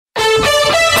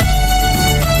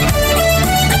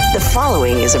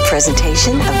following is a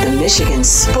presentation of the Michigan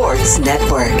Sports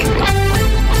Network.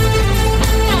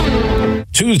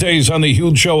 Tuesdays on the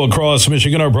Huge Show across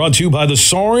Michigan are brought to you by the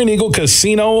Soaring Eagle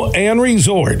Casino and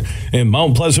Resort in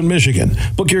Mount Pleasant, Michigan.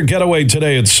 Book your getaway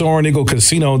today at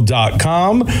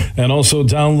SoaringEagleCasino.com and also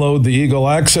download the Eagle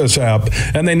Access app.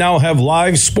 And they now have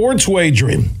live sports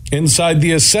wagering inside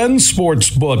the Ascend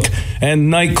Sportsbook and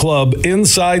nightclub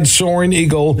inside Soaring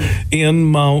Eagle in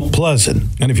Mount Pleasant.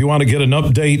 And if you want to get an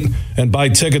update and buy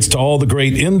tickets to all the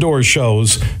great indoor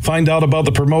shows, find out about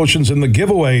the promotions and the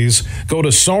giveaways, go to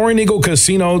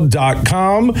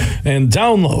SoaringEagleCasino.com and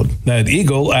download that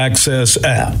Eagle Access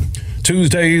app.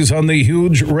 Tuesdays on the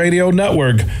Huge Radio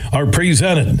Network are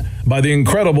presented by the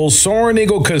incredible Soaring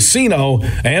Eagle Casino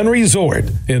and Resort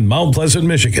in Mount Pleasant,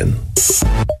 Michigan.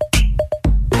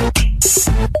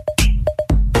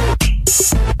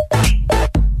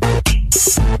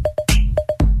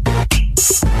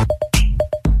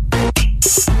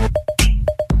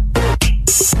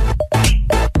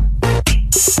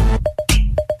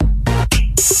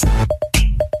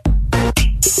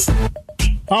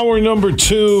 Hour number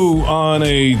 2 on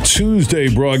a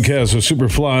Tuesday broadcast of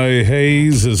Superfly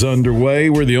Hayes is underway.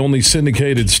 We're the only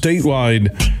syndicated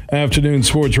statewide afternoon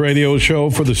sports radio show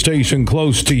for the station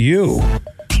close to you.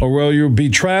 Or while you'll be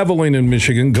traveling in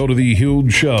Michigan, go to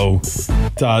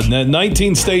thehugeshow.net.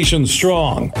 19 stations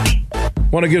strong.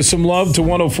 Want to give some love to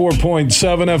 104.7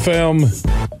 FM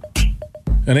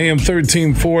and AM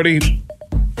 1340.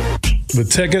 The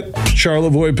Ticket,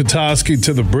 Charlevoix Petoskey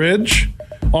to the Bridge.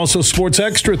 Also, Sports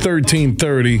Extra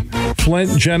 1330,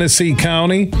 Flint, Genesee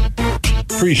County.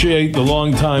 Appreciate the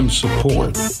longtime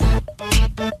support.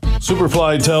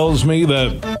 Superfly tells me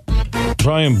that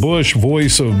Brian Bush,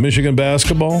 voice of Michigan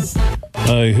basketball,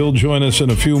 he'll join us in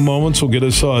a few moments. We'll get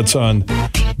his thoughts on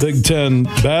Big Ten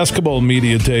basketball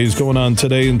media days going on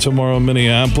today and tomorrow in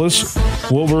Minneapolis.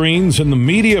 Wolverines in the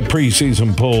media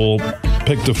preseason poll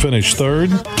picked to finish third.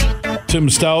 Tim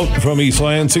Stout from East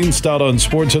Lansing. Stout on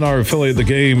Sports and our affiliate The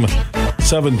Game,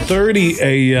 7:30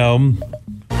 a.m.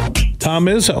 Tom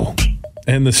Izzo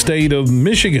and the state of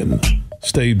Michigan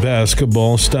State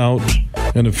basketball. Stout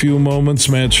in a few moments.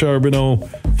 Matt Charbonneau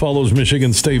follows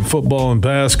Michigan State football and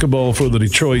basketball for the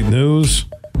Detroit News.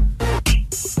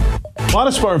 A lot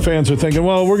of Spartan fans are thinking,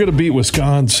 well, we're going to beat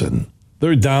Wisconsin.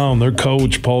 They're down. Their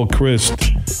coach, Paul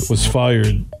Chryst, was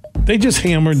fired. They just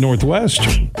hammered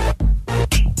Northwestern.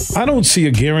 I don't see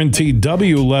a guaranteed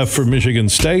W left for Michigan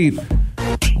State.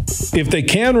 If they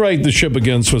can right the ship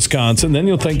against Wisconsin, then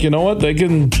you'll think, you know what, they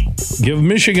can give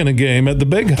Michigan a game at the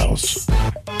Big House.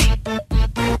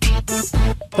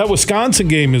 That Wisconsin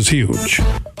game is huge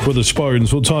for the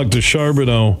Spartans. We'll talk to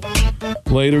Charbonneau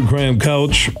later. Graham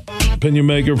Couch, opinion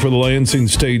maker for the Lansing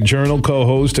State Journal,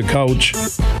 co-host of Couch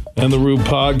and the Rube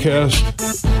podcast.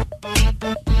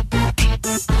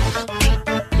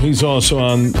 He's also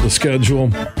on the schedule.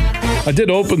 I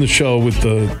did open the show with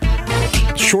the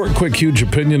short, quick, huge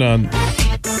opinion on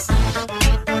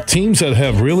teams that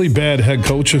have really bad head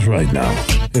coaches right now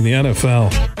in the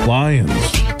NFL.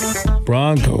 Lions,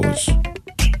 Broncos,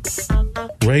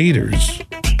 Raiders.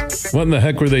 What in the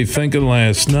heck were they thinking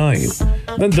last night?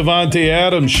 Then Davante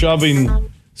Adams shoving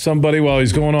somebody while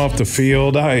he's going off the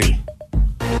field. And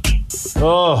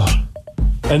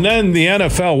then the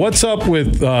NFL. What's up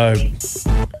with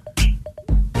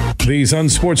these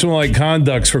unsportsmanlike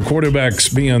conducts for quarterbacks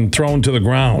being thrown to the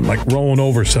ground, like rolling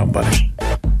over somebody?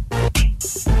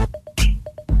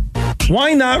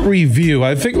 Why not review?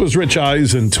 I think it was Rich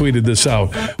Eisen tweeted this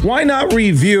out. Why not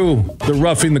review the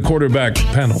roughing the quarterback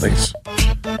penalties?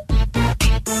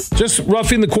 Just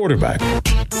roughing the quarterback.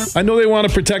 I know they want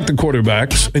to protect the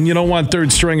quarterbacks, and you don't want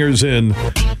third stringers in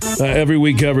every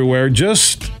week, everywhere.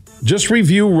 Just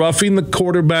review roughing the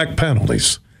quarterback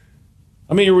penalties.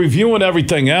 I mean, you're reviewing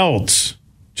everything else.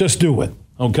 Just do it,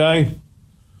 okay?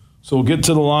 So we'll get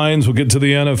to the Lions. We'll get to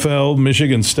the NFL,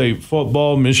 Michigan State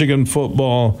football, Michigan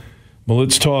football. Well,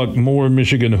 let's talk more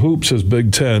Michigan hoops as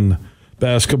Big Ten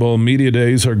basketball media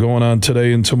days are going on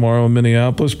today and tomorrow in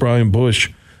Minneapolis. Brian Bush,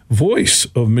 voice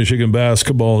of Michigan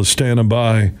basketball, is standing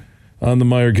by on the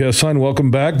Meyer guest line.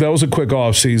 Welcome back. That was a quick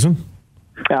off season.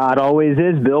 It always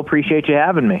is, Bill. Appreciate you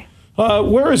having me.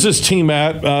 Where is this team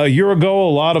at? A year ago,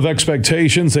 a lot of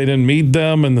expectations. They didn't meet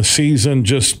them, and the season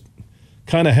just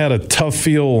kind of had a tough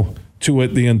feel to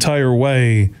it the entire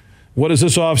way. What has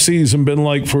this offseason been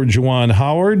like for Juwan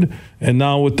Howard? And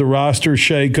now with the roster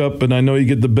shakeup, and I know you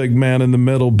get the big man in the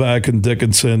middle back in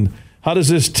Dickinson, how does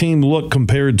this team look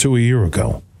compared to a year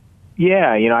ago?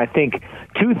 Yeah, I think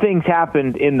two things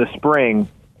happened in the spring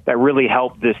that really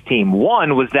helped this team.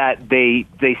 One was that they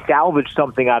salvaged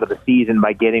something out of the season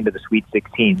by getting to the Sweet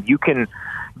 16. You can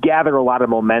gather a lot of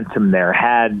momentum there.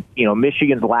 Had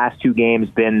Michigan's last two games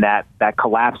been that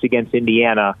collapse against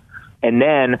Indiana, and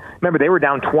then remember they were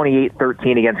down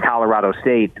 28-13 against Colorado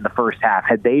State in the first half.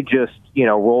 Had they just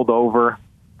rolled over,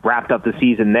 wrapped up the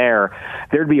season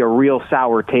there'd be a real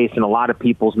sour taste in a lot of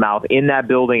people's mouth in that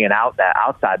building and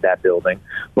outside that building.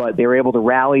 But they were able to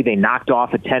rally. They knocked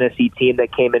off a Tennessee team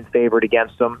that came in favored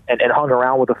against them and hung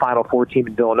around with the Final Four team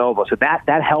in Villanova. So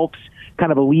that helps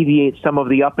kind of alleviate some of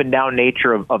the up and down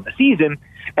nature of the season.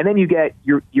 And then you get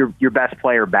your best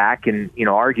player back, and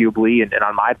arguably, and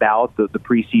on my ballot, the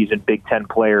preseason Big Ten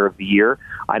Player of the Year.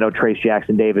 I know Trace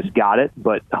Jackson Davis got it,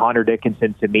 but Hunter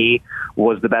Dickinson to me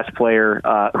was the best player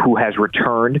who has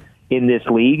returned in this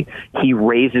league. He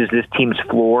raises this team's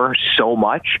floor so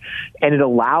much, and it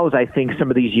allows, I think, some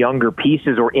of these younger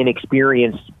pieces or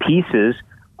inexperienced pieces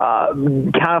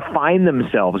kind of find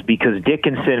themselves, because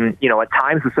Dickinson, at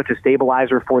times was such a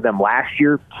stabilizer for them last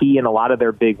year, key in a lot of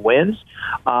their big wins.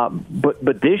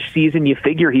 But this season, you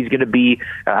figure he's going to be,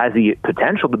 has the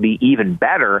potential to be even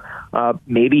better.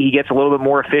 Maybe he gets a little bit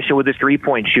more efficient with his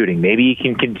three-point shooting. Maybe he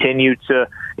can continue to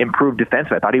improve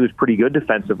defensively. I thought he was pretty good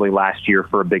defensively last year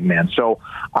for a big man. So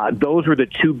those were the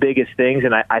two biggest things,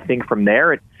 and I think from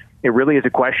there, it really is a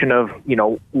question of,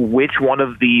 which one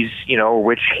of these, or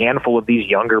which handful of these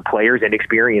younger players and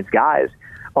experienced guys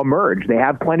emerge. They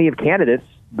have plenty of candidates.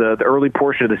 The early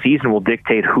portion of the season will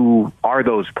dictate who are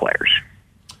those players.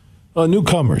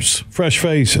 Newcomers, fresh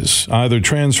faces, either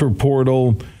transfer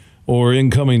portal or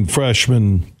incoming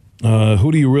freshmen.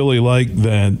 Who do you really like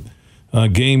that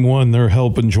game one they're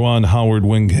helping Juwan Howard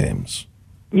win games?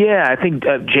 Yeah, I think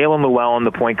Jalen Llewellyn,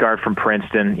 the point guard from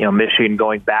Princeton, Michigan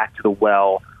going back to the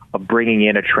well of bringing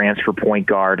in a transfer point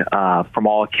guard. From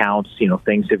all accounts,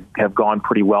 things have gone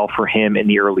pretty well for him in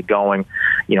the early going.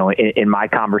 In my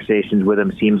conversations with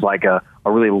him, seems like a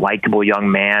really likable young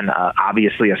man,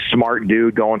 obviously a smart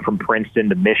dude going from Princeton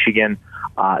to Michigan.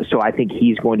 So I think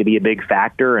he's going to be a big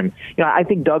factor. And, I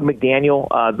think Doug McDaniel,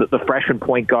 the freshman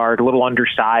point guard, a little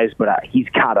undersized, but he's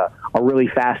got a really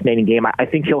fascinating game. I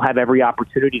think he'll have every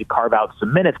opportunity to carve out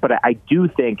some minutes, but I do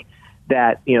think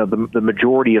that the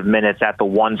majority of minutes at the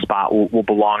one spot will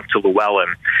belong to Llewellyn.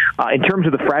 In terms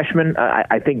of the freshmen,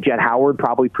 I think Jett Howard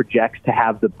probably projects to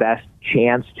have the best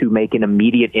chance to make an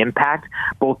immediate impact,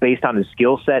 both based on his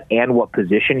skill set and what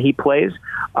position he plays.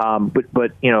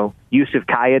 But Yusuf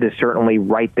Kayed is certainly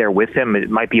right there with him. It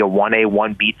might be a 1A,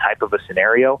 1B type of a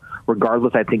scenario.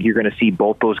 Regardless, I think you're going to see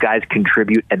both those guys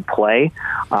contribute and play.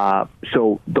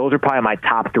 So those are probably my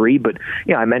top three. But,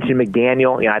 I mentioned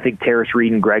McDaniel. I think Terrace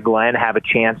Reed and Greg Glenn have a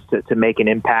chance to make an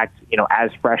impact,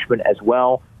 as freshmen as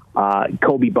well.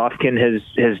 Kobe Buffkin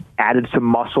has added some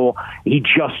muscle. He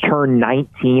just turned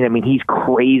 19. I mean, he's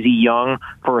crazy young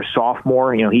for a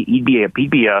sophomore. He'd be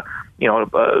a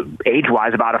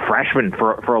age-wise about a freshman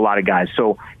for a lot of guys.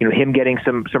 So, him getting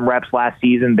some reps last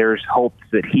season, there's hopes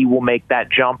that he will make that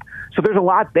jump. So there's a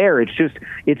lot there.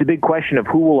 It's a big question of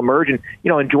who will emerge. And,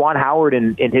 and Juwan Howard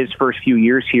in his first few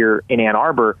years here in Ann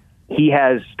Arbor, he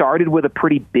has started with a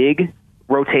pretty big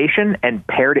rotation and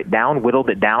pared it down, whittled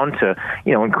it down to,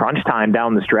 in crunch time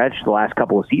down the stretch the last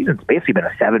couple of seasons, it's basically been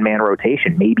a 7-man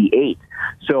rotation, maybe 8.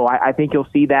 So I think you'll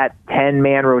see that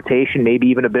 10-man rotation, maybe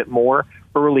even a bit more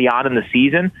early on in the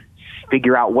season,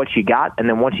 figure out what you got, and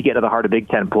then once you get into the heart of Big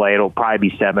Ten play, it'll probably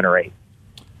be 7 or 8.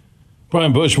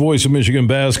 Brian Bush, voice of Michigan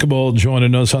basketball,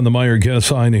 joining us on the Meijer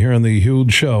guest line here on the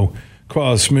Huge Show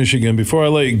across Michigan. Before I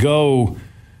let you go,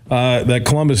 that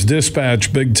Columbus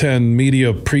Dispatch Big Ten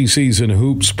Media preseason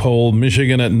hoops poll,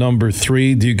 Michigan at number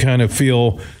 3. Do you kind of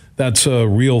feel that's a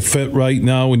real fit right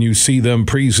now when you see them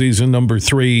preseason number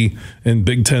 3 in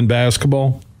Big Ten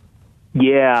basketball?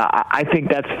 Yeah, I think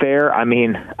that's fair. I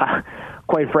mean,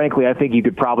 quite frankly, I think you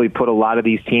could probably put a lot of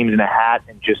these teams in a hat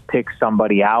and just pick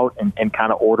somebody out and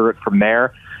kind of order it from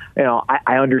there.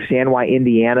 I understand why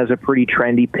Indiana's a pretty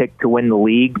trendy pick to win the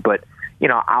league, but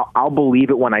I'll believe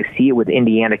it when I see it with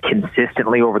Indiana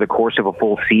consistently over the course of a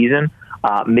full season.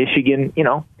 Michigan,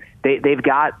 they've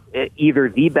got either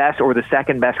the best or the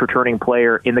second best returning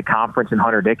player in the conference in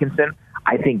Hunter Dickinson.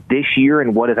 I think this year,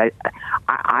 and what is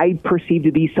I perceive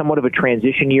to be somewhat of a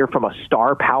transition year from a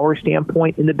star power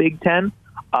standpoint in the Big Ten.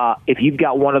 If you've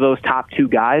got one of those top 2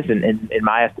 guys, and in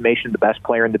my estimation, the best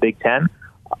player in the Big Ten,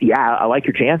 yeah, I like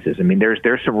your chances. I mean, there's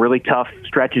some really tough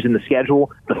stretches in the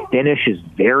schedule. The finish is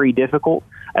very difficult.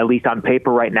 at least on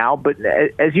paper right now. But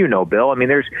as you know, Bill, I mean,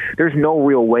 there's no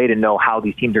real way to know how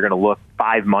these teams are going to look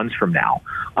 5 months from now.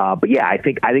 But yeah, I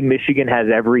think Michigan has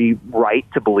every right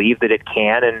to believe that it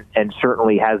can and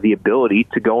certainly has the ability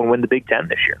to go and win the Big Ten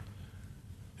this year.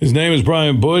 His name is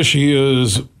Brian Bush. He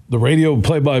is the radio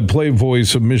play-by-play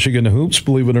voice of Michigan Hoops.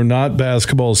 Believe it or not,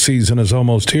 basketball season is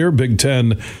almost here. Big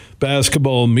Ten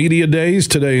basketball media days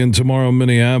today and tomorrow in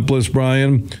Minneapolis.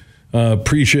 Brian,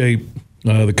 appreciate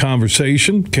the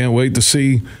conversation. Can't wait to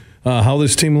see how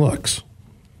this team looks.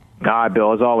 All right,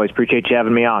 Bill, as always, appreciate you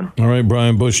having me on. All right,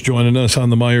 Brian Bush joining us on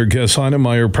the Meijer guest line. And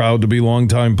Meijer proud to be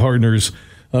longtime partners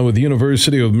with the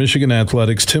University of Michigan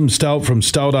Athletics. Tim Stout from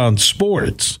Stout on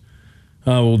Sports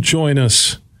will join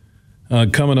us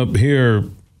coming up here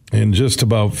in just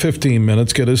about 15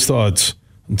 minutes. Get his thoughts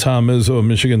on Tom Izzo of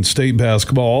Michigan State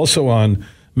basketball. Also on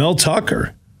Mel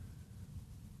Tucker.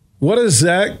 What is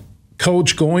that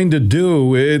coach going to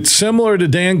do? It's similar to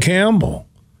Dan Campbell.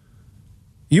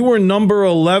 You were number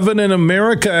 11 in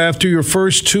America after your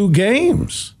first 2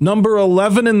 games, number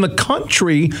 11 in the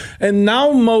country, and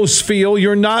now most feel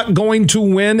you're not going to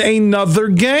win another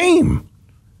game.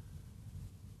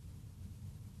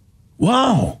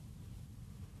 Wow.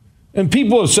 And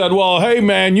people have said, well, hey,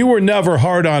 man, you were never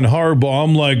hard on Harbaugh.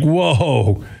 I'm like,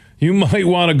 whoa, you might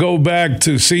want to go back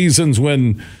to seasons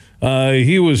when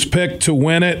he was picked to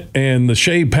win it and the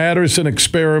Shea Patterson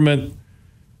experiment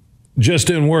just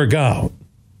didn't work out.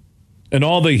 And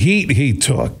all the heat he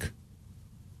took.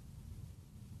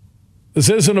 This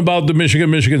isn't about the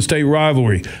Michigan State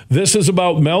rivalry. This is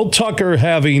about Mel Tucker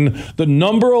having the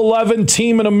number 11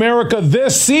 team in America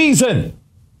this season.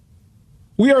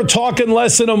 We are talking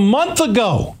less than a month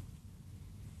ago.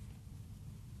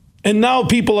 And now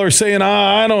people are saying,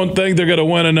 I don't think they're going to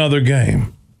win another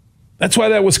game. That's why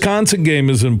that Wisconsin game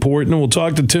is important. We'll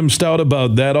talk to Tim Stout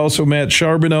about that. Also, Matt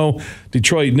Charbonneau,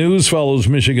 Detroit News, follows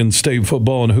Michigan State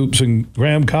football and hoops and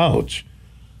Graham College.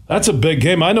 That's a big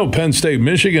game. I know Penn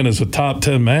State-Michigan is a top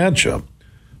 10 matchup.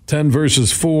 10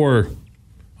 versus 4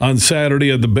 on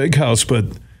Saturday at the Big House, but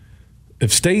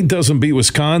if State doesn't beat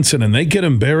Wisconsin and they get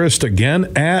embarrassed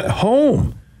again at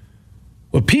home,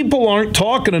 what people aren't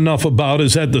talking enough about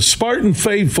is that the Spartan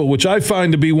faithful, which I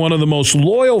find to be one of the most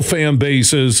loyal fan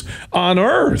bases on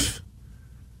earth,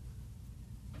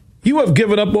 you have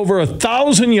given up over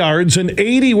 1,000 yards and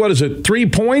 3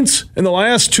 points in the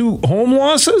last 2 home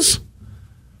losses?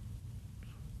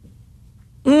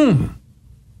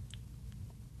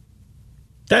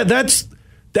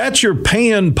 That's your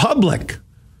paying public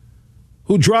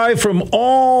who drive from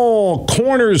all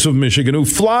corners of Michigan, who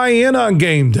fly in on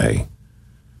game day.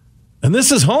 And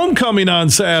this is homecoming on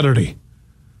Saturday.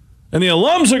 And the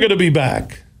alums are going to be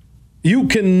back. You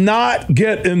cannot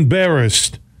get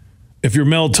embarrassed if you're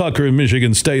Mel Tucker in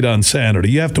Michigan State on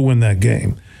Saturday. You have to win that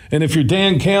game. And if you're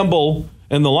Dan Campbell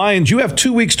and the Lions, you have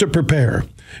 2 weeks to prepare.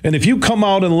 And if you come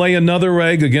out and lay another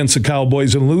egg against the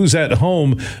Cowboys and lose at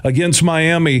home against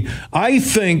Miami, I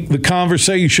think the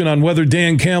conversation on whether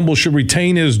Dan Campbell should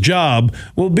retain his job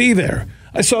will be there.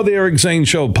 I saw the Eric Zane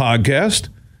Show podcast.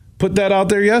 Put that out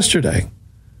there yesterday.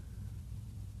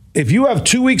 If you have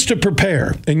 2 weeks to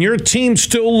prepare and your team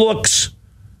still looks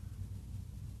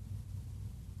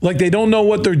like they don't know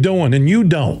what they're doing and you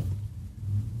don't,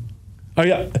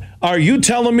 are you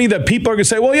telling me that people are going to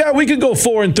say, well, yeah, we could go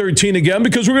 4-13 again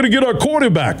because we're going to get our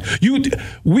quarterback?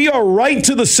 We are right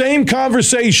to the same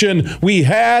conversation we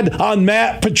had on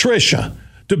Matt Patricia,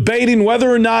 debating whether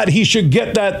or not he should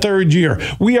get that 3rd year.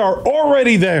 We are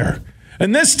already there.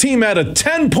 And this team had a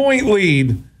 10-point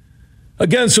lead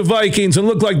against the Vikings and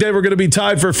looked like they were going to be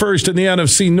tied for first in the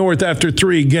NFC North after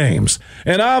 3 games.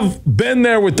 And I've been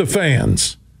there with the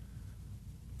fans,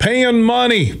 paying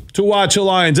money to watch the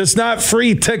Lions. It's not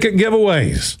free ticket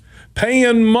giveaways.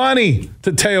 Paying money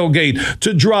to tailgate,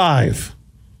 to drive.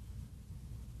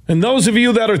 And those of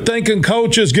you that are thinking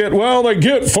coaches they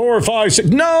get 4 or 5, 6.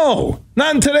 No,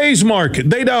 not in today's market.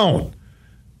 They don't.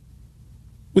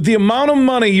 With the amount of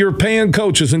money you're paying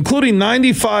coaches, including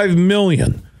 $95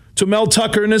 million to Mel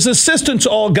Tucker, and his assistants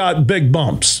all got big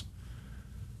bumps.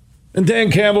 And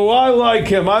Dan Campbell, I like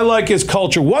him. I like his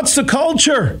culture. What's the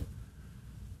culture?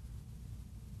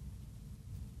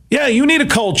 Yeah, you need a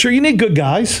culture. You need good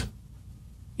guys.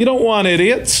 You don't want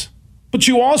idiots. But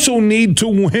you also need to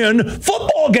win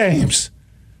football games.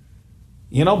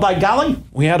 By golly,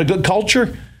 we had a good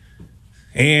culture.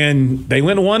 And they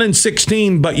went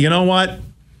 1-16, but you know what?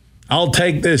 I'll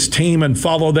take this team and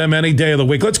follow them any day of the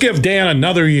week. Let's give Dan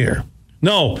another year.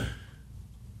 No,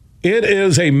 it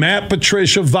is a Matt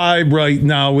Patricia vibe right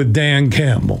now with Dan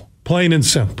Campbell, plain and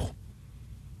simple.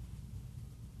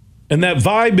 And that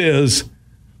vibe is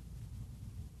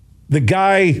the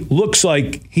guy looks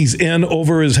like he's in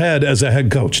over his head as a head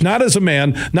coach. Not as a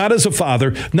man, not as a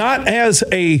father, not as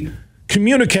a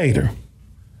communicator.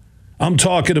 I'm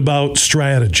talking about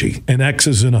strategy and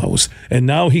X's and O's. And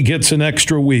now he gets an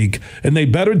extra week. And they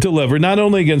better deliver, not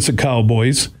only against the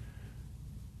Cowboys,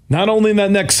 not only in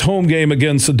that next home game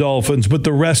against the Dolphins, but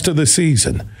the rest of the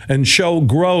season. And show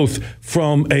growth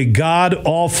from a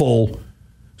god-awful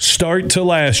start to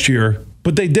last year.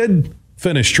 But they did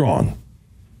finish strong.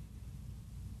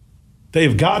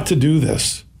 They've got to do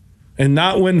this and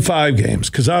not win 5 games,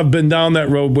 because I've been down that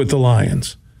road with the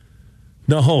Lions.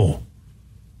 No.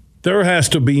 There has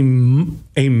to be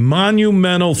a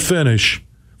monumental finish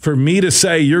for me to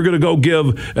say you're going to go give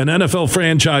an NFL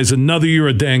franchise another year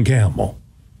of Dan Campbell.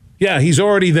 Yeah, he's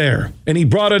already there, and he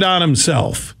brought it on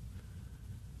himself.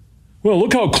 Well,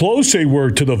 look how close they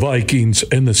were to the Vikings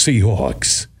and the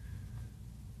Seahawks.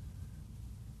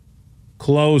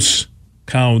 Close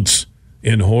counts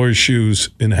in horseshoes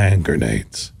and hand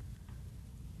grenades.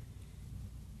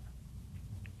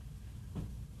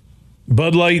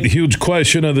 Bud Light, huge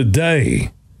question of the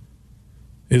day.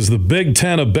 Is the Big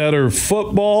Ten a better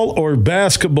football or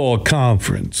basketball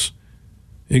conference?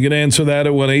 You can answer that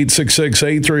at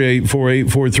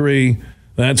 1-866-838-4843.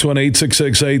 That's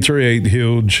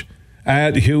 1-866-838-HUGE.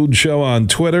 At Huge Show on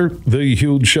Twitter, The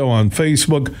Huge Show on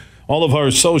Facebook. All of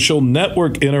our social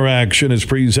network interaction is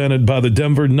presented by the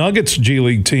Denver Nuggets G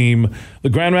League team, the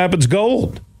Grand Rapids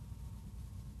Gold.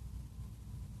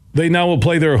 They now will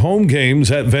play their home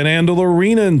games at Van Andel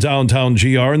Arena in downtown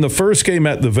GR, and the first game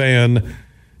at the Van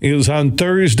is on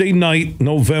Thursday night,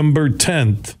 November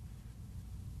 10th.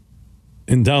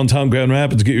 In downtown Grand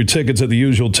Rapids, get your tickets at the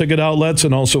usual ticket outlets,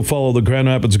 and also follow the Grand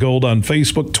Rapids Gold on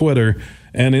Facebook, Twitter,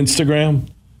 and Instagram.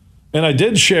 And I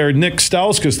did share Nick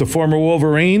Stauskas, the former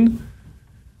Wolverine.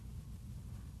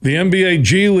 The NBA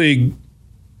G League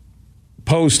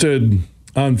posted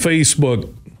on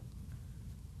Facebook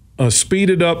a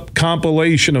speeded up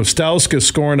compilation of Stauskas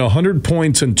scoring 100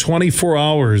 points in 24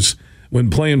 hours when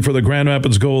playing for the Grand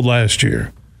Rapids Gold last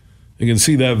year. You can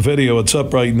see that video. It's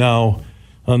up right now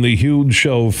on the Huge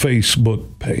Show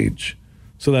Facebook page.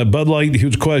 So that Bud Light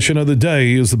huge question of the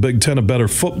day, is the Big Ten a better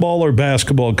football or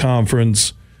basketball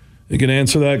conference? You can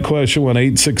answer that question on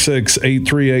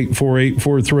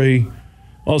 866-838-4843.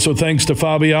 Also, thanks to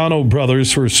Fabiano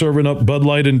Brothers for serving up Bud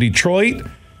Light in Detroit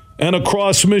and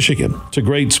across Michigan to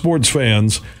great sports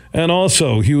fans. And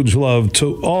also, huge love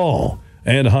to all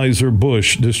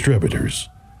Anheuser-Busch distributors.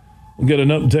 We'll get an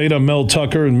update on Mel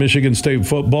Tucker and Michigan State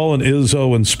football and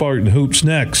Izzo and Spartan Hoops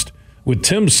next with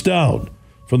Tim Stout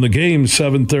from the game,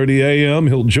 7:30 a.m.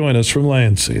 He'll join us from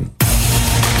Lansing.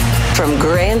 From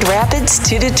Grand Rapids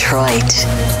to Detroit,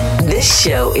 this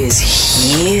show is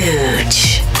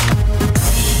huge.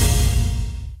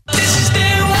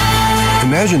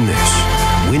 Imagine this.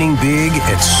 Winning big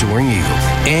at Soaring Eagle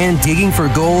and digging for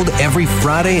gold every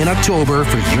Friday in October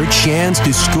for your chance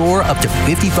to score up to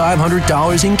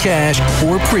 $5,500 in cash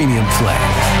or premium play.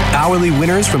 Hourly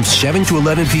winners from 7 to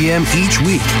 11 p.m. each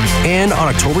week. And on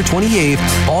October 28th,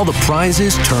 all the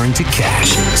prizes turn to cash.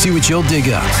 See what you'll dig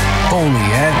up. Only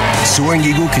at Soaring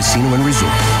Eagle Casino and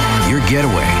Resort. Your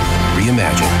getaway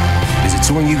reimagined. Visit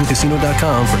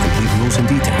SoaringEagleCasino.com for complete rules and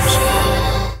details.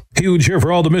 Huge here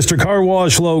for all the Mr. Car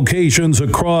Wash locations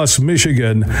across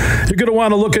Michigan. You're going to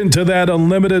want to look into that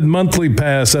unlimited monthly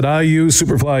pass that I use.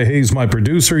 Superfly Hayes, my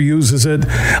producer, uses it.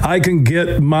 I can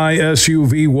get my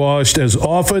SUV washed as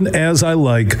often as I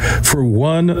like for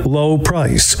one low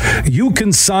price. You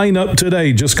can sign up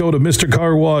today. Just go to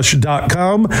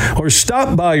MrCarWash.com or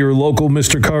stop by your local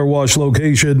Mr. Car Wash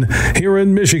location here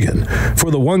in Michigan for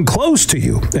the one close to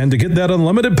you. And to get that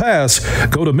unlimited pass,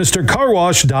 go to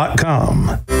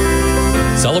MrCarWash.com.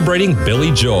 Celebrating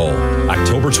Billy Joel,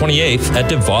 October 28th at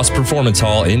DeVos Performance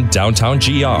Hall in downtown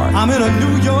GR. I'm in a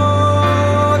New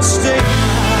York State.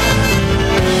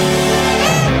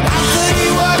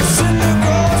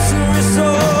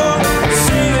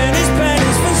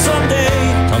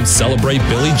 Come celebrate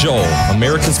Billy Joel,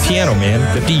 America's Piano Man,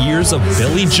 50 years of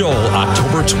Billy Joel,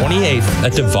 October 28th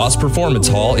at DeVos Performance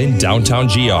Hall in downtown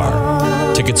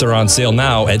GR. Tickets are on sale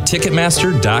now at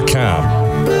Ticketmaster.com.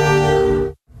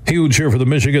 Huge here for the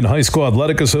Michigan High School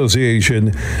Athletic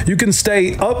Association. You can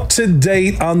stay up to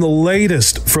date on the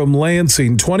latest from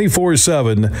Lansing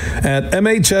 24/7 at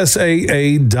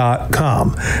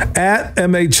MHSAA.com, at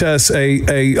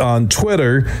MHSAA on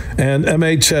Twitter, and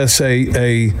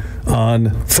MHSAA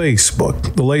on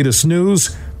Facebook. The latest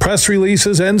news, press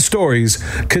releases, and stories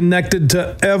connected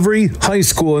to every high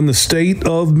school in the state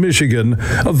of Michigan,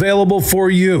 available for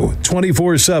you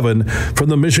 24/7 from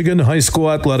the Michigan High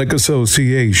School Athletic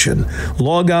Association.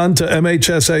 Log on to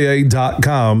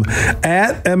MHSAA.com,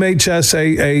 at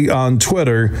MHSAA on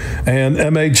Twitter, and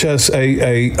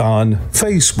MHSAA on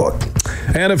Facebook.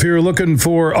 And if you're looking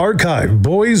for archive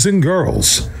boys and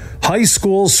girls high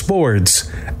school sports,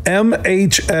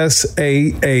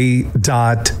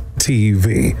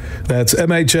 MHSAA.TV. That's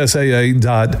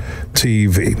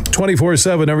MHSAA.TV.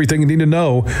 24/7, everything you need to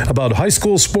know about high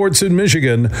school sports in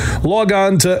Michigan. Log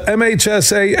on to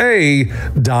MHSAA.com.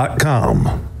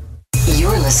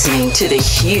 You're listening to The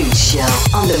Huge Show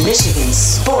on the Michigan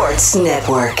Sports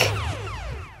Network.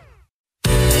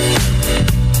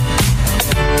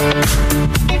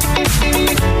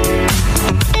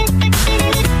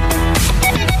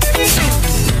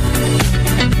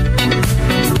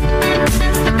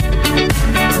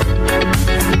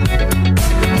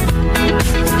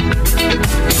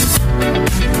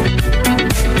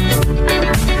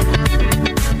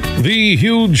 The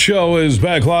Huge Show is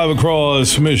back live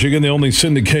across Michigan, the only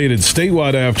syndicated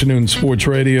statewide afternoon sports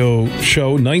radio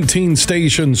show, 19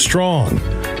 stations strong.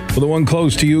 For the one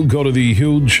close to you, go to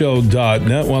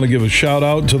thehugeshow.net. Want to give a shout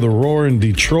out to the Roar in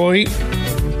Detroit.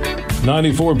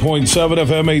 94.7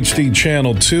 FM HD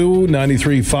Channel 2,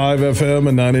 93.5 FM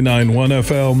and 99.1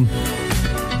 FM.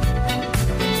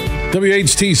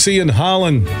 WHTC in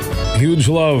Holland. Huge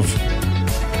love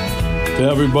to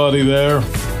everybody there.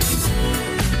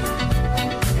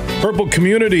 Purple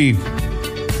Community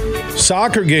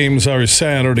soccer games are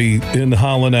Saturday in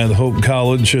Holland at Hope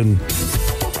College, and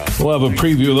we'll have a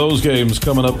preview of those games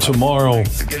coming up tomorrow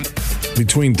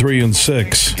between 3 and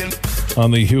 6 on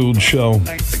The Huge Show.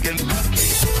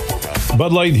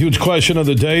 Bud Light Huge Question of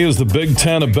the Day: is the Big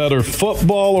Ten a better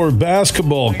football or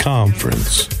basketball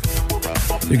conference?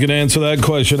 You can answer that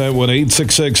question at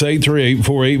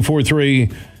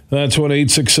 1-866-838-4843. That's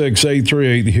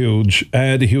 1-866-838-HUGE.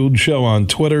 Add Huge Show on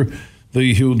Twitter,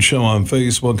 The Huge Show on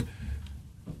Facebook.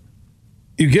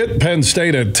 You get Penn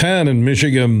State at 10 and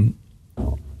Michigan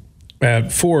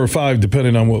at 4 or 5,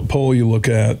 depending on what poll you look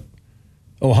at.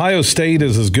 Ohio State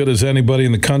is as good as anybody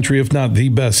in the country, if not the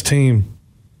best team.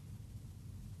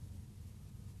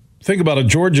 Think about it.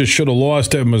 Georgia should have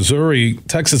lost at Missouri.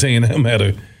 Texas A&M had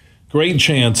a great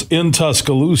chance in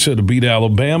Tuscaloosa to beat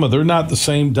Alabama. They're not the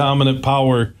same dominant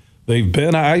power they've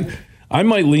been. I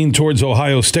might lean towards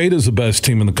Ohio State as the best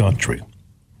team in the country.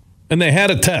 And they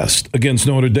had a test against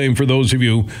Notre Dame, for those of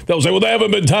you that will say, well, they haven't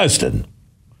been tested.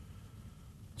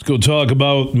 Let's go talk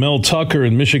about Mel Tucker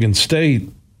and Michigan State.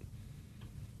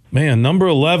 Man, number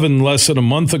 11 less than a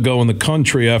month ago in the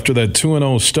country after that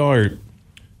 2-0 start,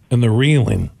 and they're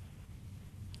reeling.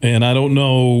 And I don't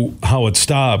know how it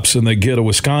stops. And they get a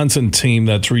Wisconsin team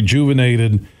that's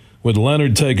rejuvenated with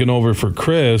Leonard taking over for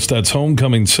Chris. That's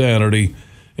homecoming Saturday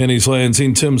in East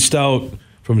Lansing. Tim Stout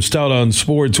from Stout on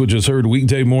Sports, which is heard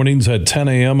weekday mornings at 10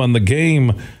 a.m. on The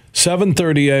Game,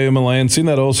 7:30 a.m. in Lansing.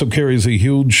 That also carries a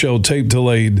Huge Show tape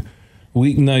delayed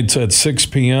weeknights at 6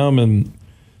 p.m. And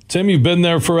Tim, you've been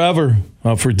there forever,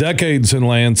 for decades in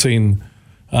Lansing.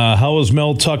 How is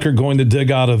Mel Tucker going to dig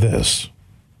out of this?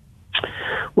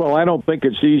 Well, I don't think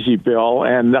it's easy, Bill,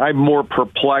 and I'm more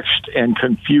perplexed and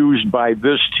confused by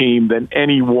this team than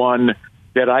anyone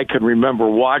that I can remember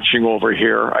watching over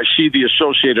here. I see the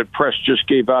Associated Press just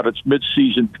gave out its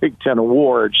midseason Big Ten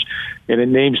awards, and it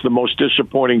names the most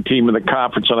disappointing team in the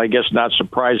conference, and I guess not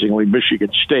surprisingly,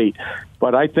 Michigan State.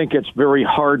 But I think it's very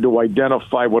hard to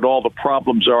identify what all the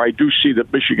problems are. I do see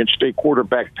that Michigan State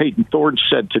quarterback Peyton Thorne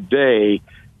said today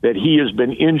that he has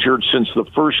been injured since the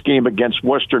first game against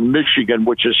Western Michigan,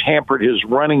 which has hampered his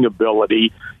running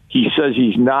ability. He says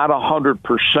he's not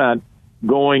 100%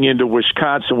 going into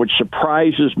Wisconsin, which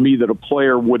surprises me that a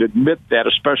player would admit that,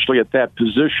 especially at that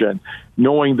position,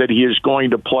 knowing that he is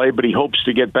going to play, but he hopes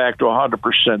to get back to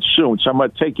 100% soon. So I'm going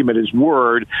to take him at his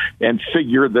word and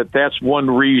figure that that's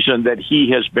one reason that he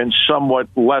has been somewhat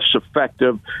less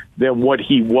effective than what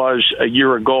he was a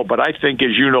year ago. But I think,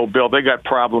 as you know, Bill, they got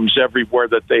problems everywhere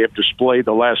that they have displayed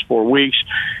the last 4 weeks.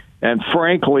 And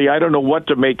frankly, I don't know what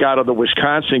to make out of the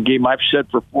Wisconsin game. I've said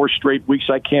for 4 straight weeks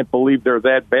I can't believe they're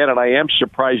that bad, and I am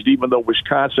surprised, even though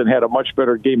Wisconsin had a much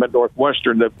better game at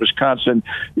Northwestern, that Wisconsin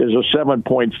is a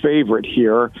 7-point favorite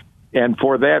here. And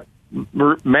for that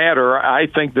matter, I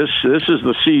think this is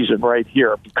the season right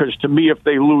here. Because to me, if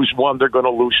they lose one, they're going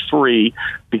to lose three.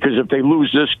 Because if they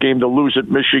lose this game, they'll lose at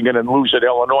Michigan and lose at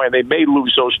Illinois. And they may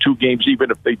lose those two games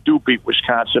even if they do beat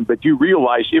Wisconsin. But you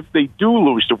realize if they do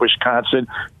lose to Wisconsin,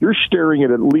 you're staring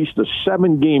at least a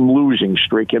 7-game losing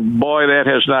streak. And boy, that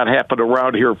has not happened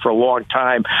around here for a long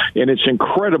time. And it's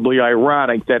incredibly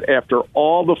ironic that after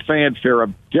all the fanfare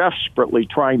of desperately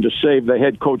trying to save the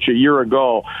head coach a year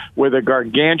ago with a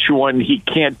gargantuan, he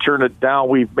can't turn it down,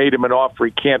 we've made him an offer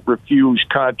he can't refuse,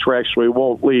 contract so he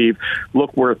won't leave.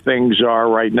 Look where things are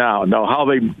right now. Now, how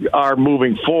they are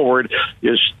moving forward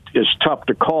is tough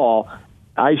to call.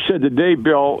 I said today,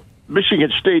 Bill,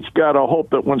 Michigan State's got to hope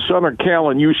that when Southern Cal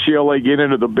and UCLA get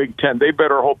into the Big Ten, they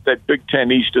better hope that Big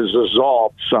Ten East is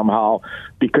dissolved somehow,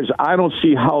 because I don't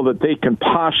see how that they can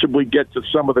possibly get to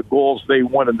some of the goals they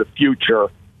want in the future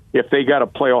if they got to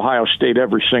play Ohio State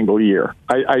every single year.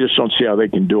 I just don't see how they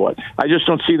can do it. I just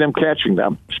don't see them catching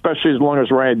them, especially as long as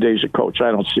Ryan Day's a coach.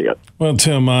 I don't see it. Well,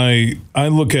 Tim, I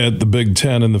look at the Big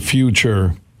Ten in the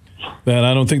future that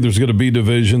I don't think there's going to be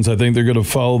divisions. I think they're going to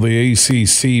follow the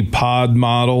ACC pod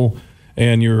model,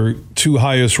 and your two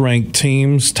highest ranked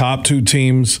teams, top two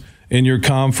teams in your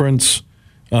conference.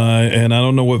 And I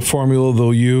don't know what formula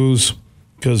they'll use,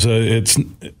 because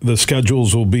the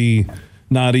schedules will be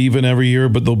not even every year,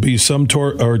 but there'll be some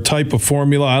type of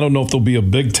formula. I don't know if there'll be a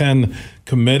Big Ten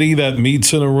committee that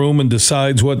meets in a room and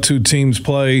decides what two teams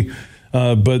play.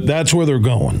 But that's where they're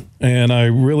going. And I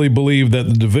really believe that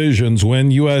the divisions, when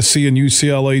USC and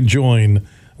UCLA join,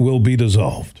 will be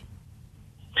dissolved.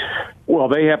 Well,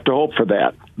 they have to hope for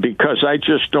that, because I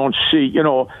just don't see,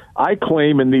 I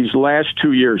claim in these last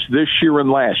 2 years, this year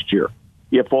and last year,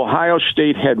 if Ohio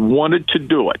State had wanted to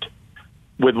do it,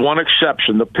 with one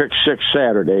exception, the pick six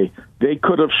Saturday, they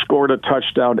could have scored a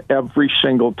touchdown every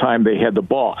single time they had the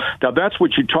ball. Now, that's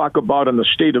what you talk about in the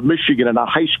state of Michigan in a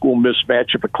high school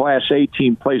mismatch if a Class A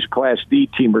team plays a Class D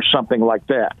team or something like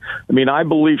that. I mean, I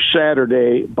believe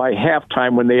Saturday, by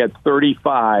halftime when they had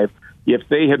 35, if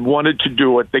they had wanted to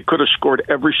do it, they could have scored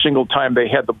every single time they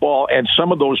had the ball, and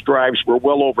some of those drives were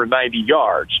well over 90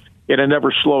 yards. It had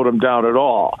never slowed them down at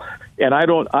all. And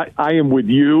I am with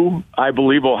you. I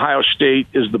believe Ohio State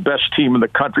is the best team in the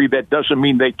country. That doesn't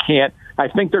mean they can't. I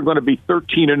think they're going to be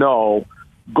 13-0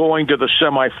 going to the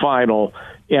semifinal.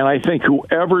 And I think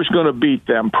whoever's going to beat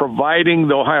them, providing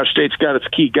the Ohio State's got its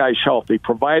key guys healthy,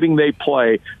 providing they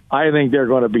play, I think they're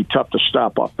going to be tough to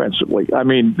stop offensively. I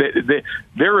mean,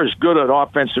 they're as good an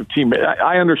offensive team.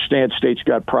 I understand State's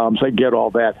got problems. I get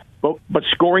all that. But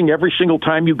scoring every single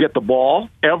time you get the ball,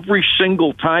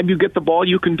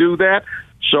 you can do that.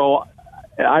 So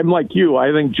I'm like you.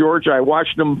 I think Georgia, I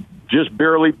watched them just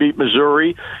barely beat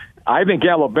Missouri. I think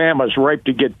Alabama's ripe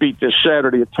to get beat this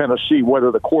Saturday at Tennessee,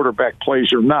 whether the quarterback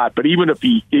plays or not. But even if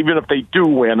they do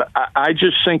win, I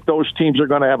just think those teams are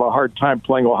going to have a hard time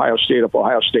playing Ohio State if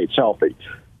Ohio State's healthy.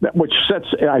 Which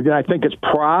I think it's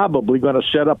probably going to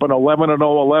set up an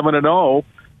 11-0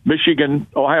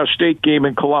 Michigan-Ohio State game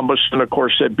in Columbus, and, of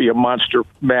course, that'd be a monster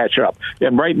matchup.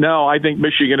 And right now, I think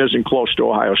Michigan isn't close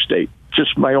to Ohio State.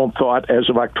 Just my own thought as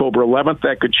of October 11th.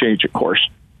 That could change, of course.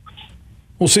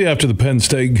 We'll see after the Penn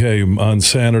State game on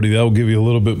Saturday. That will give you a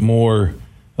little bit more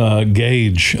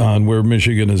gauge on where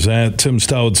Michigan is at. Tim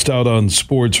Stout on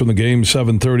sports from the game,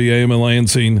 7:30 a.m. in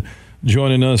Lansing,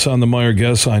 joining us on the Meijer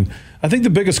Guest Line. I think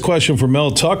the biggest question for Mel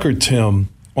Tucker, Tim,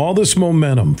 all this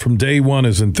momentum from day one,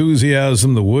 his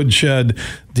enthusiasm, the woodshed,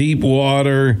 deep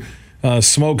water,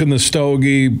 smoking the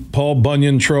stogie, Paul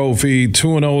Bunyan Trophy,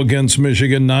 2-0 against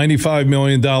Michigan, $95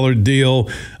 million deal.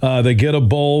 They get a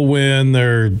bowl win.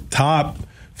 They're top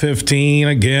 15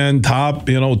 again, top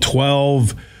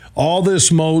 12. All this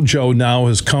mojo now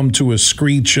has come to a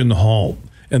screeching halt.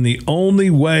 And the only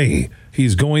way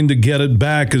he's going to get it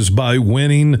back is by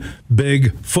winning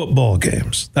big football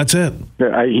games. That's it.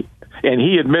 And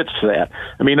he admits that.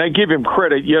 I mean, I give him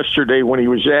credit yesterday when he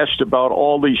was asked about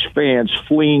all these fans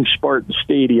fleeing Spartan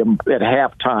Stadium at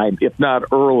halftime, if not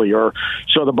earlier,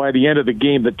 so that by the end of the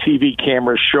game, the TV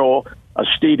cameras show a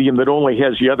stadium that only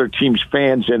has the other team's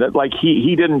fans in it. Like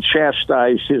he didn't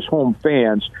chastise his home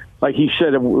fans. Like he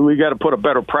said, we got to put a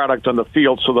better product on the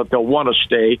field so that they'll want to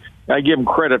stay. I give him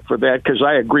credit for that because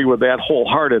I agree with that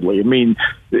wholeheartedly. I mean,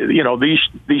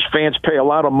 these fans pay a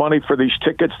lot of money for these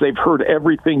tickets. They've heard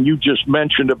everything you just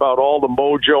mentioned about all the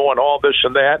mojo and all this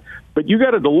and that. But you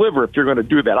got to deliver if you're going to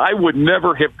do that. I would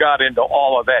never have got into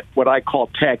all of that, what I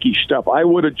call tacky stuff. I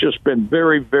would have just been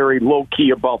very, very low-key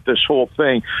about this whole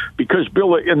thing because,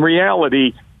 Bill, in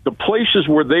reality, the places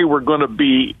where they were going to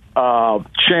be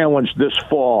challenged this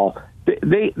fall,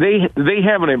 they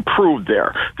haven't improved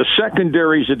there. The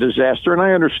secondary is a disaster, and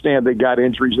I understand they got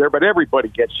injuries there, but everybody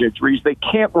gets injuries. They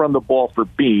can't run the ball for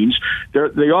beans.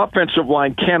 The offensive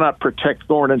line cannot protect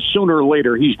Thorne, and sooner or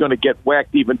later he's going to get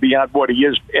whacked even beyond what he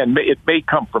is, and it may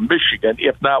come from Michigan,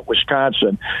 if not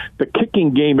Wisconsin. The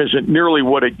kicking game isn't nearly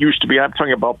what it used to be. I'm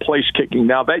talking about place kicking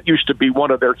now. That used to be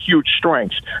one of their huge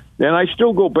strengths. And I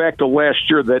still go back to last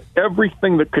year that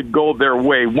everything that could go their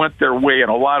way went their way in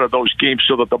a lot of those games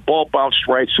so that the ball bounced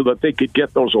right so that they could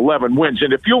get those 11 wins.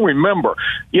 And if you'll remember,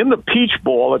 in the Peach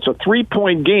Bowl, it's a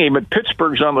 3-point game, and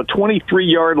Pittsburgh's on the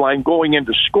 23-yard line going in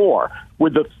to score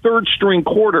with the third-string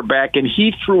quarterback, and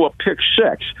he threw a pick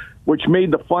six, which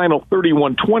made the final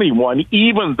 31-21,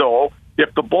 even though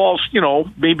if the ball's,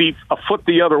 maybe a foot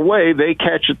the other way, they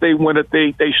catch it, they win it,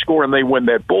 they score, and they win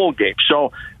that bowl game.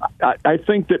 So I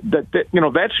think that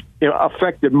that's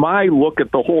affected my look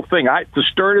at the whole thing. At the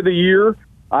start of the year,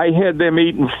 I had them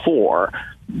 8-4,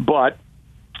 but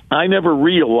I never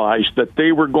realized that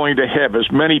they were going to have as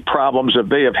many problems as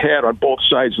they have had on both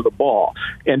sides of the ball.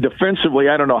 And defensively,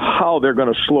 I don't know how they're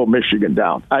going to slow Michigan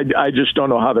down. I just don't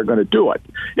know how they're going to do it.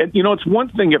 And, it's one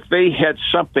thing if they had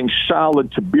something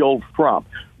solid to build from,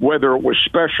 whether it was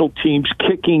special teams,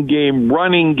 kicking game,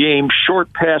 running game,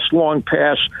 short pass, long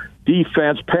pass,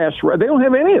 defense, pass. They don't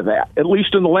have any of that. At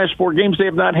least in the last 4 games, they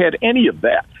have not had any of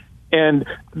that. And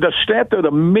the stat that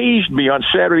amazed me on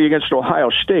Saturday against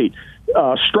Ohio State,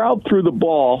 Stroud threw the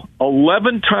ball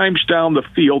 11 times down the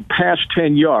field past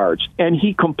 10 yards, and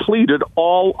he completed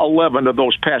all 11 of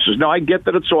those passes. Now, I get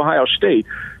that it's Ohio State,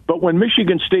 but when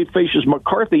Michigan State faces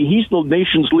McCarthy, he's the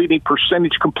nation's leading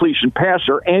percentage completion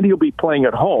passer, and he'll be playing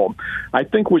at home. I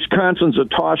think Wisconsin's a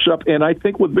toss-up, and I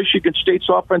think with Michigan State's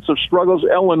offensive struggles,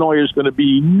 Illinois is going to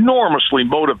be enormously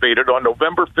motivated on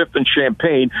November 5th in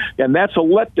Champaign, and that's a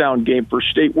letdown game for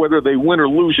State, whether they win or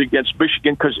lose against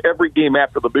Michigan, because every game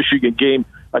after the Michigan game,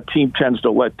 a team tends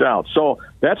to let down. So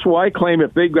that's why I claim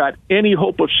if they've got any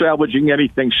hope of salvaging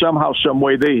anything, somehow, some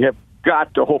way, they have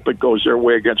got to hope it goes their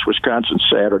way against Wisconsin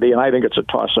Saturday, and I think it's a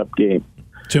toss-up game.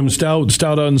 Tim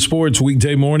Stout on Sports,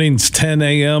 weekday mornings, 10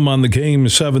 a.m. on the game,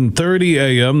 7:30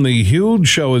 a.m. The Huge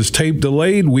Show is tape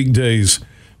delayed weekdays,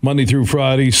 Monday through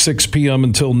Friday, 6 p.m.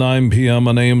 until 9 p.m.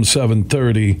 on AM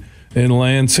 730 in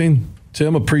Lansing.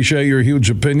 Tim, appreciate your huge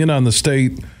opinion on the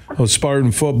state of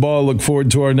Spartan football. Look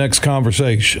forward to our next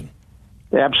conversation.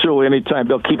 Absolutely, anytime.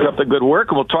 They'll keep up the good work,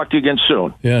 and we'll talk to you again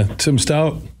soon. Yeah, Tim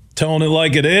Stout, telling it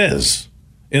like it is,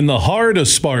 in the heart of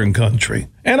Spartan country.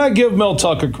 And I give Mel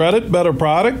Tucker credit, better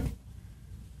product.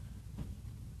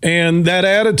 And that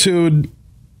attitude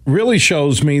really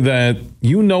shows me that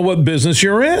you know what business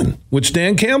you're in, which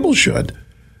Dan Campbell should.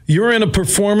 You're in a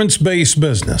performance-based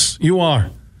business. You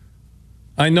are.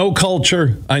 I know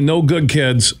culture. I know good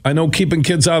kids. I know keeping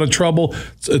kids out of trouble.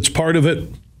 It's part of it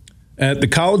at the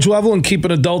college level, and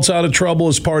keeping adults out of trouble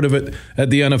is part of it at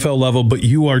the NFL level. But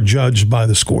you are judged by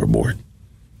the scoreboard.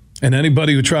 And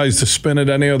anybody who tries to spin it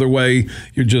any other way,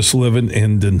 you're just living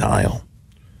in denial.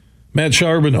 Matt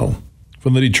Charbonneau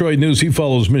from the Detroit News. He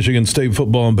follows Michigan State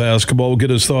football and basketball. We'll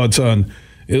get his thoughts on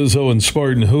Izzo and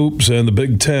Spartan hoops and the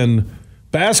Big Ten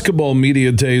basketball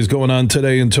media days going on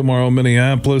today and tomorrow in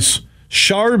Minneapolis.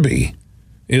 Sharby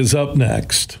is up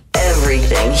next.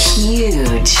 Everything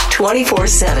huge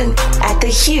 24/7 at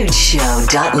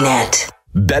thehugeshow.net.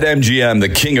 BetMGM, the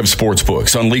king of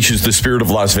sportsbooks, unleashes the spirit of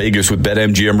Las Vegas with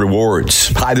BetMGM Rewards.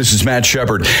 Hi, this is Matt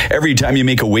Shepard. Every time you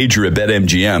make a wager at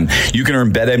BetMGM, you can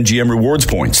earn BetMGM Rewards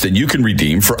points that you can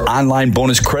redeem for online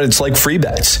bonus credits like free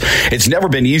bets. It's never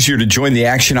been easier to join the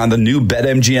action on the new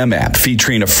BetMGM app,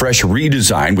 featuring a fresh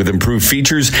redesign with improved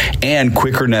features and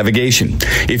quicker navigation.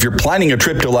 If you're planning a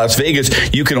trip to Las Vegas,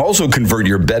 you can also convert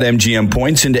your BetMGM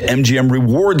points into MGM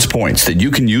Rewards points that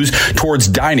you can use towards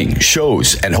dining,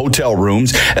 shows, and hotel rooms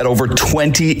at over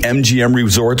 20 MGM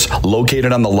resorts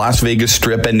located on the Las Vegas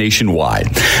Strip and nationwide.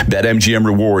 BetMGM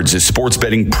Rewards is sports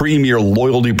betting premier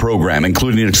loyalty program,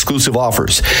 including exclusive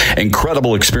offers,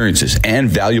 incredible experiences, and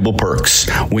valuable perks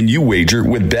when you wager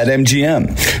with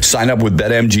BetMGM. Sign up with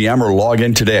BetMGM or log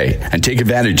in today and take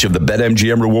advantage of the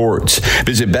BetMGM Rewards.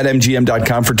 Visit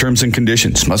BetMGM.com for terms and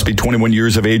conditions. Must be 21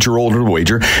 years of age or older to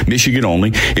wager. Michigan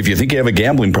only. If you think you have a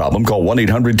gambling problem, call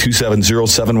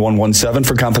 1-800-270-7117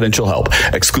 for confidential help.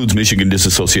 Excludes Michigan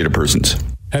disassociated persons.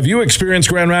 Have you experienced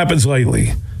Grand Rapids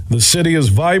lately? The city is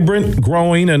vibrant,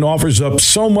 growing, and offers up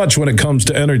so much when it comes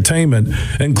to entertainment,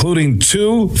 including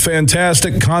 2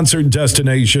 fantastic concert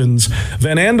destinations,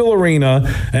 Van Andel Arena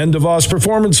and DeVos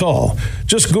Performance Hall.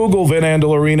 Just Google Van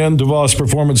Andel Arena and DeVos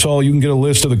Performance Hall. You can get a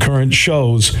list of the current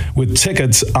shows with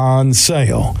tickets on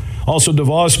sale. Also,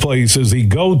 DeVos Place is the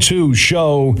go-to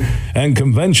show and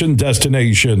convention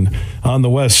destination on the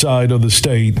west side of the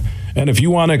state. And if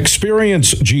you want to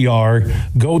experience GR,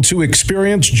 go to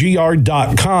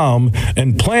experiencegr.com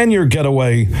and plan your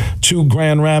getaway to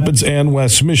Grand Rapids and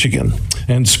West Michigan.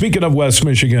 And speaking of West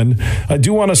Michigan, I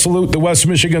do want to salute the West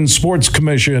Michigan Sports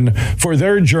Commission for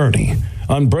their journey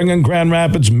on bringing Grand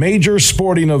Rapids major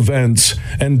sporting events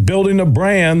and building a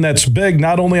brand that's big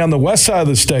not only on the west side of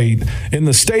the state, in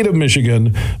the state of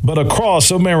Michigan, but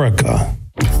across America.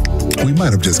 We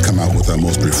might have just come out with our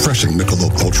most refreshing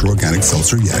Michelob Ultra Organic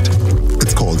Seltzer yet.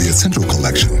 It's called the Essential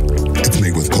Collection. It's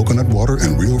made with coconut water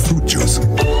and real fruit juice,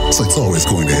 so it's always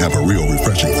going to have a real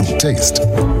refreshing fruit taste.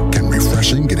 Can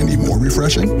refreshing get any more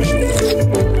refreshing?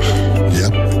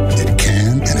 Yep, it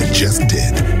can, and it just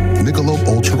did. Michelob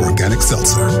Ultra Organic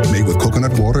Seltzer, made with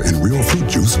coconut water and real fruit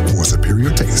juice for a superior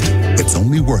taste. It's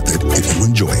only worth it if you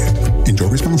enjoy it. Enjoy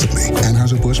responsibly.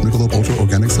 Anheuser-Busch Michelob Ultra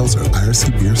Organic Seltzer,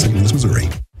 IRC Beer, St. Louis, Missouri.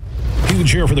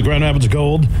 Huge here for the Grand Rapids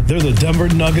Gold. They're the Denver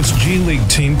Nuggets G League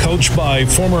team coached by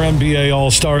former NBA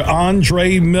All-Star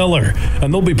Andre Miller.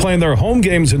 And they'll be playing their home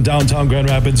games in downtown Grand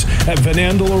Rapids at Van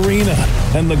Andel Arena.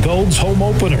 And the Gold's home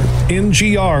opener in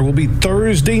GR will be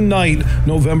Thursday night,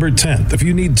 November 10th. If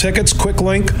you need tickets, quick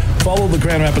link, follow the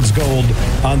Grand Rapids Gold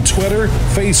on Twitter,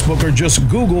 Facebook, or just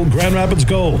Google Grand Rapids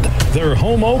Gold. Their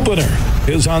home opener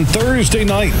is on Thursday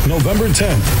night, November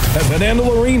 10th at Van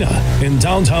Andel Arena in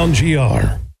downtown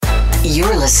GR.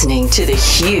 You're listening to The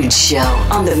Huge Show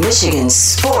on the Michigan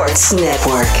Sports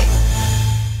Network.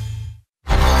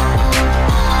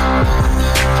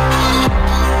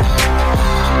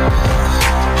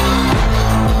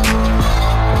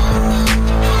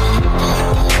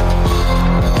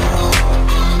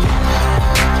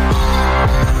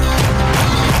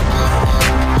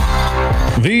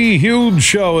 The Huge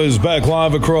Show is back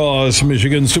live across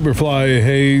Michigan. Superfly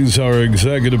Hayes, our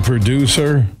executive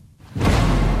producer.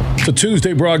 It's a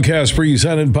Tuesday broadcast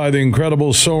presented by the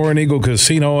incredible Soaring Eagle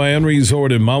Casino and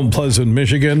Resort in Mount Pleasant,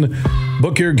 Michigan.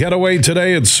 Book your getaway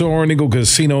today at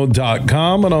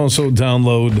SoaringEagleCasino.com and also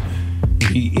download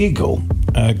the Eagle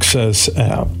Access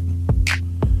app.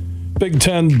 Big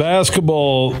Ten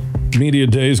basketball media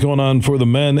days going on for the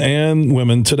men and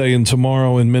women today and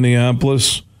tomorrow in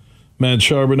Minneapolis. Matt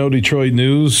Charbonneau, Detroit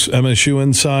News, MSU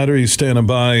Insider. He's standing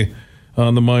by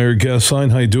on the Meyer guest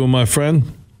line. How you doing, my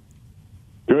friend?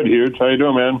 Good, Hughes. How you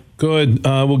doing, man? Good.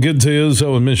 We'll get to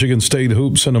Izzo and Michigan State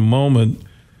hoops in a moment.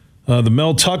 The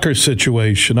Mel Tucker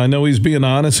situation. I know he's being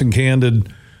honest and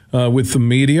candid with the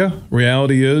media.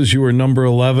 Reality is you were number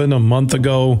 11 a month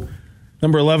ago,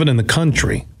 number 11 in the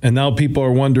country, and now people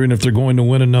are wondering if they're going to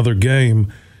win another game.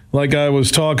 Like I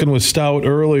was talking with Stout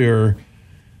earlier,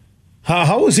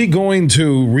 how is he going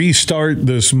to restart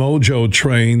this mojo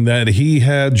train that he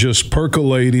had just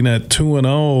percolating at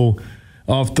 2-0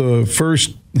 off the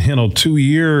first 2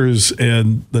 years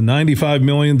and the $95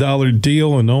 million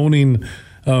deal and owning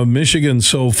Michigan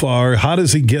so far? How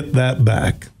does he get that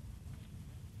back?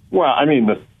 Well, I mean,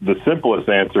 the simplest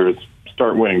answer is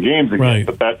start winning games again. Right.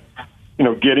 But that,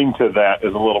 getting to that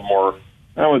is a little more,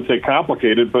 I wouldn't say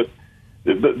complicated, but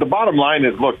the bottom line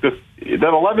is, look, that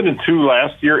 11-2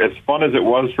 last year, as fun as it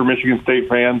was for Michigan State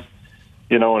fans,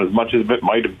 and as much as it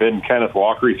might have been Kenneth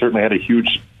Walker, he certainly had a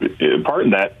huge part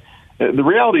in that. The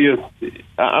reality is,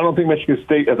 I don't think Michigan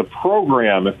State as a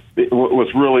program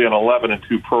was really an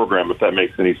 11-2 program, if that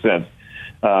makes any sense.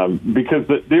 Because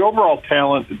the overall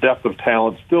talent, the depth of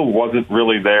talent still wasn't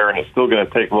really there, and it's still going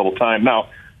to take a little time. Now,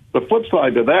 the flip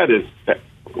side to that is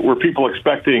were people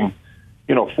expecting,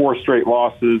 4 straight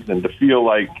losses and to feel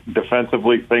like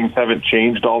defensively things haven't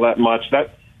changed all that much.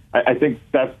 I think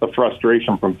that's the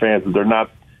frustration from fans, that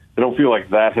they don't feel like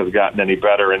that has gotten any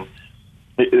better. And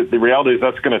the reality is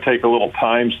that's going to take a little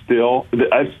time still.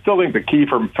 I still think the key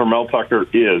for Mel Tucker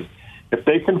is if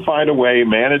they can find a way,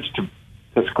 manage to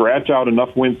scratch out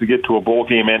enough wins to get to a bowl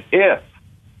game, and if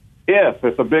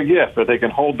it's a big if they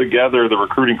can hold together the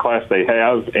recruiting class they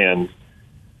have and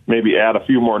maybe add a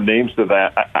few more names to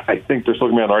that, I think they're still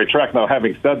going to be on the right track. Now,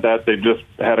 having said that, they just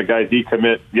had a guy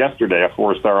decommit yesterday, a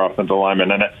 4-star offensive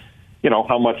lineman, and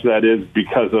how much that is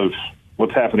because of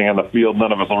what's happening on the field,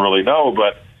 none of us will really know,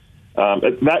 but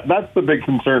that's the big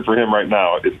concern for him right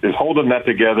now, is holding that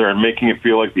together and making it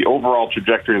feel like the overall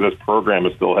trajectory of this program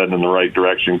is still heading in the right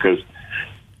direction. Because,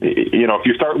 if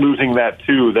you start losing that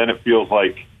too, then it feels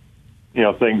like,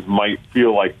 things might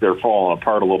feel like they're falling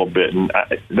apart a little bit. And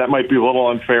that might be a little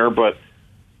unfair, but,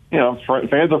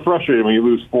 fans are frustrated when you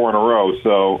lose 4 in a row.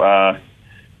 So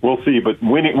we'll see. But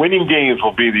winning games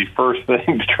will be the first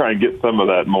thing to try and get some of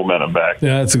that momentum back.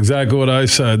 Yeah, that's exactly what I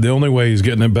said. The only way he's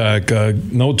getting it back.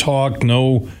 No talk,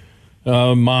 no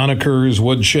monikers,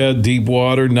 Woodshed,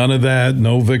 Deepwater, none of that.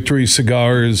 No victory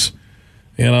cigars.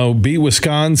 Beat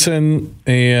Wisconsin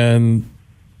and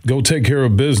go take care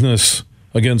of business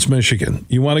against Michigan.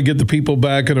 You want to get the people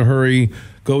back in a hurry,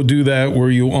 go do that where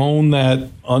you own that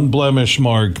unblemished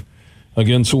mark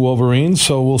against the Wolverines.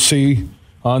 So we'll see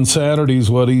on Saturdays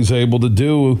what he's able to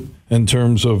do in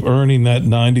terms of earning that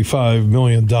 $95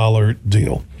 million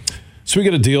deal.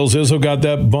 Speaking of deals, Izzo got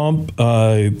that bump.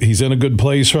 He's in a good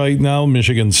place right now.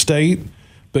 Michigan State,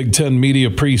 Big Ten media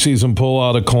preseason poll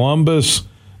out of Columbus.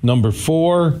 Number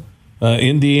 4,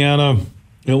 Indiana,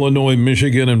 Illinois,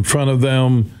 Michigan in front of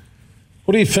them.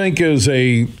 What do you think is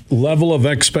a level of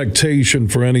expectation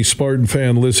for any Spartan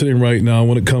fan listening right now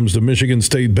when it comes to Michigan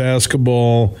State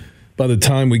basketball by the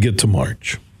time we get to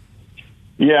March?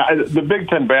 Yeah, the Big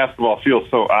Ten basketball feels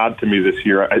so odd to me this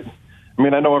year. I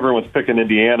know everyone's picking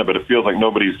Indiana, but it feels like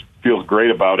nobody feels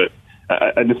great about it.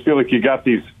 I just feel like you got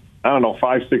these,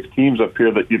 5-6 teams up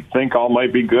here that you'd think all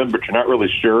might be good, but you're not really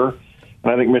sure.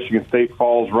 And I think Michigan State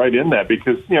falls right in that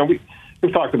because,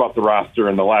 we've talked about the roster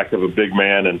and the lack of a big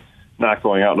man and not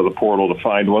going out into the portal to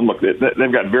find one. Look, they've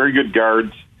got very good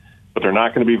guards, but they're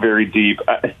not going to be very deep.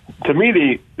 To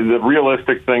me, the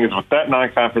realistic thing is with that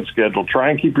non-conference schedule, try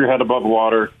and keep your head above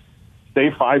water, stay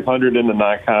 500 in the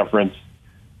non-conference,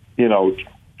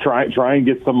 try and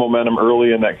get some momentum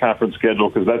early in that conference schedule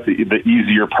because that's the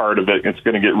easier part of it. It's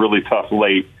going to get really tough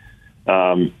late.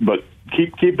 But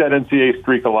keep that NCAA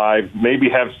streak alive, maybe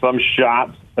have some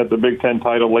shot at the Big Ten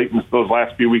title late in those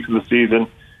last few weeks of the season.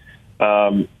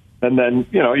 And then,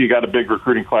 you got a big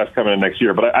recruiting class coming in next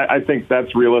year. But I think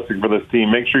that's realistic for this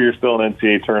team. Make sure you're still an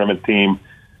NCAA tournament team.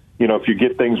 If you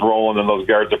get things rolling and those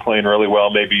guards are playing really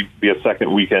well, maybe be a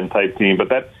second weekend type team. But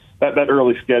that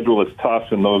early schedule is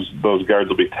tough, and those guards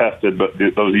will be tested. But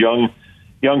those young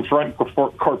front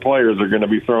court players are going to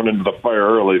be thrown into the fire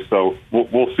early. So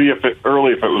we'll see if it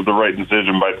was the right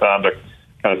decision by Tom to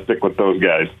kind of stick with those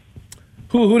guys.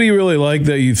 Who do you really like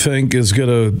that you think is going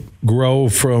to grow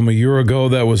from a year ago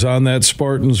that was on that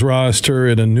Spartans roster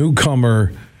and a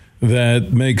newcomer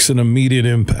that makes an immediate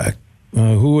impact?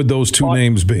 Who would those two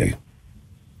names be?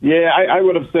 Yeah, I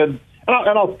would have said,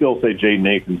 and I'll still say Jaden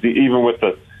Akins. Even with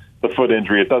the foot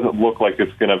injury, it doesn't look like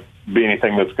it's going to be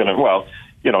anything that's going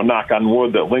to, knock on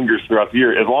wood, that lingers throughout the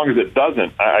year. As long as it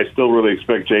doesn't, I still really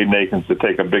expect Jaden Akins to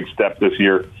take a big step this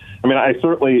year. I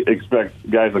certainly expect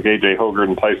guys like A.J. Hoggard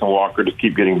and Tyson Walker to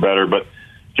keep getting better, but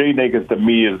Jaden Akins to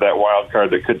me is that wild card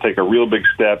that could take a real big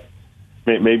step.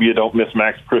 Maybe you don't miss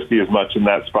Max Christie as much in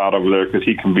that spot over there because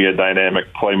he can be a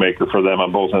dynamic playmaker for them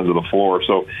on both ends of the floor.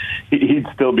 So he'd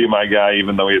still be my guy,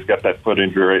 even though he's got that foot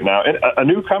injury right now. And a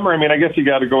newcomer, I guess you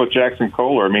got to go with Jackson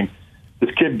Kohler.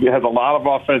 This kid has a lot of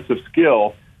offensive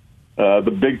skill.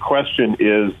 The big question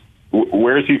is,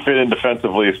 where does he fit in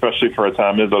defensively, especially for a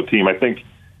Tom Izzo team? I think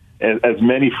as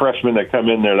many freshmen that come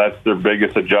in there, that's their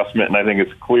biggest adjustment, and I think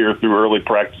it's clear through early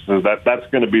practices that that's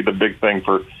going to be the big thing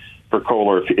for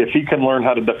Kohler. If he can learn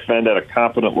how to defend at a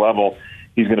competent level,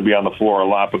 he's going to be on the floor a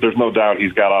lot, but there's no doubt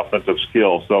he's got offensive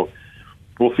skill. So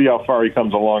we'll see how far he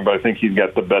comes along, but I think he's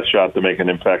got the best shot to make an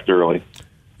impact early.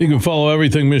 You can follow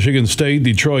everything Michigan State,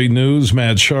 Detroit News.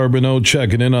 Matt Charbonneau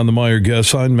checking in on the Meijer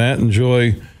guest line. Matt,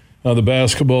 enjoy the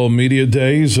basketball media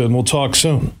days, and we'll talk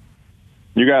soon.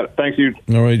 You got it. Thank you.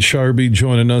 All right, Sharby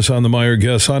joining us on the Meijer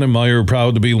guest line. And Meijer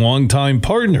proud to be longtime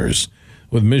partners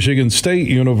with Michigan State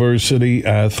University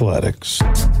Athletics.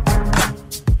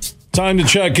 Time to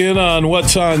check in on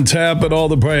what's on tap at all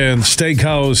the brands,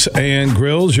 steakhouse and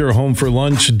grills, your home for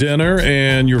lunch, dinner,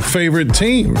 and your favorite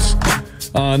teams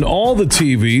on all the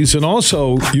TVs. And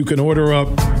also, you can order up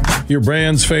your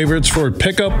brand's favorites for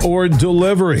pickup or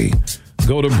delivery.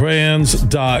 Go to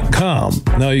brands.com.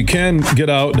 Now, you can get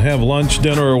out and have lunch,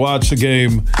 dinner, or watch the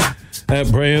game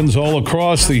at Brands all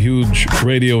across the huge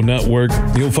radio network.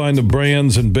 You'll find the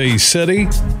Brands in Bay City,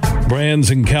 Brands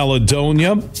in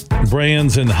Caledonia,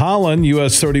 Brands in Holland,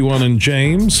 US 31 in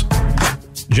James,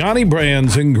 Johnny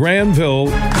Brands in Granville,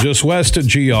 just west of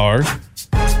GR.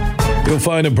 You'll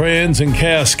find a Brands in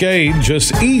Cascade,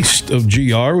 just east of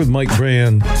GR with Mike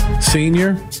Brand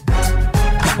Sr.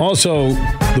 Also,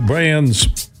 the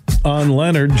Brands on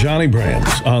Leonard, Johnny Brands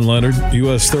on Leonard,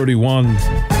 US 31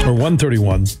 or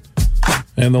 131,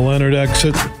 and the Leonard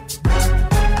exit.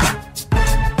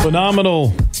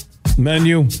 Phenomenal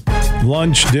menu,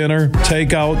 lunch, dinner,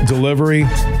 takeout, delivery.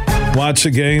 Watch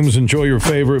the games, enjoy your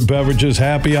favorite beverages,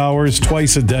 happy hours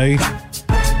twice a day.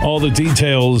 All the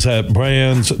details at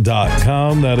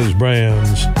brands.com. That is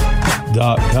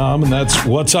brands.com. And that's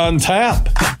what's on tap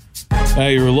at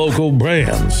your local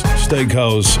Brands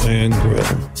Steakhouse and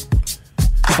Grill.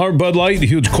 Our Bud Light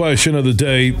huge question of the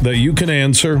day that you can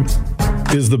answer: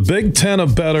 is the Big Ten a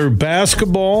better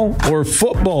basketball or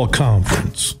football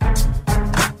conference?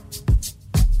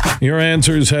 Your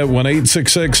answers at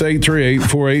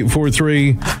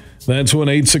 1-866-838-4843. That's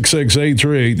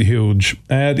 1-866-838-HUGE.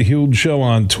 At Huge Show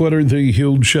on Twitter, The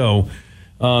Huge Show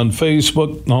on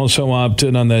Facebook. Also opt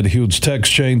in on that huge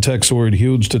text chain. Text the word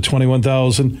HUGE to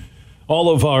 21,000.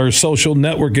 All of our social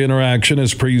network interaction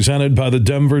is presented by the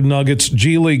Denver Nuggets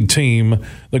G League team,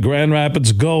 the Grand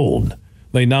Rapids Gold.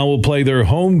 They now will play their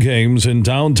home games in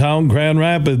downtown Grand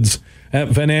Rapids at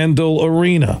Van Andel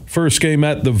Arena. First game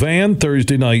at the Van,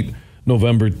 Thursday night,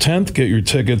 November 10th. Get your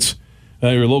tickets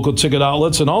at your local ticket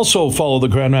outlets, and also follow the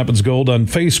Grand Rapids Gold on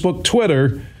Facebook,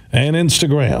 Twitter, and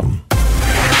Instagram.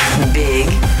 Big,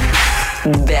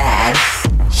 bad,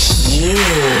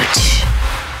 huge.